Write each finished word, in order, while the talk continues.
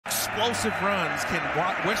explosive runs can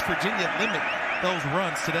West Virginia limit those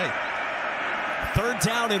runs today? 3rd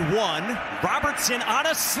down and 1. Robertson on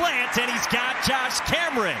a slant, and he's got Josh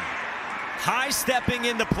Cameron. High stepping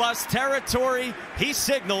into plus territory. He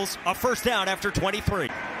signals a 1st down after 23.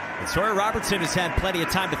 And Sawyer Robertson has had plenty of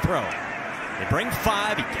time to throw. They bring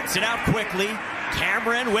 5. He gets it out quickly.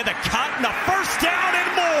 Cameron with a cut and a 1st down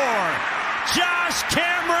and more. Josh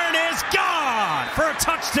Cameron is gone for a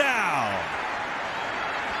touchdown.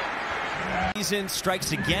 Season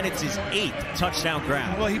strikes again. It's his 8th touchdown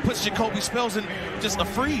grab. Well, he puts Jacoby Spells in just a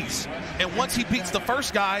freeze. And once he beats the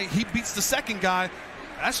first guy, he beats the second guy.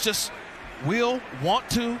 That's just will, want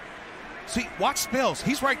to. See, watch Spells.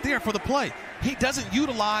 He's right there for the play. He doesn't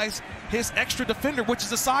utilize his extra defender, which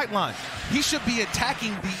is the sideline. He should be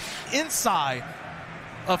attacking the inside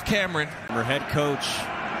of Cameron. Former head coach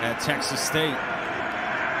at Texas State.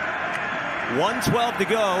 1:12 to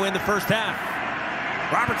go in the 1st half.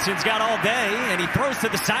 Robertson's got all day, and he throws to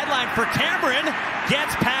the sideline for Cameron.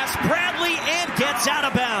 Gets past Bradley and gets out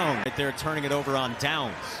of bounds. Right there, turning it over on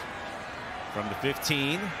downs. From the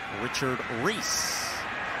 15, Richard Reese.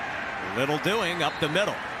 Little doing up the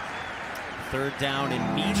middle. 3rd down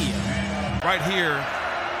and medium. Right here,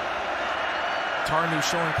 Tarnu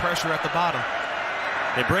showing pressure at the bottom.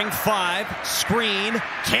 They bring 5, screen,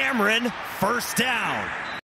 Cameron, 1st down.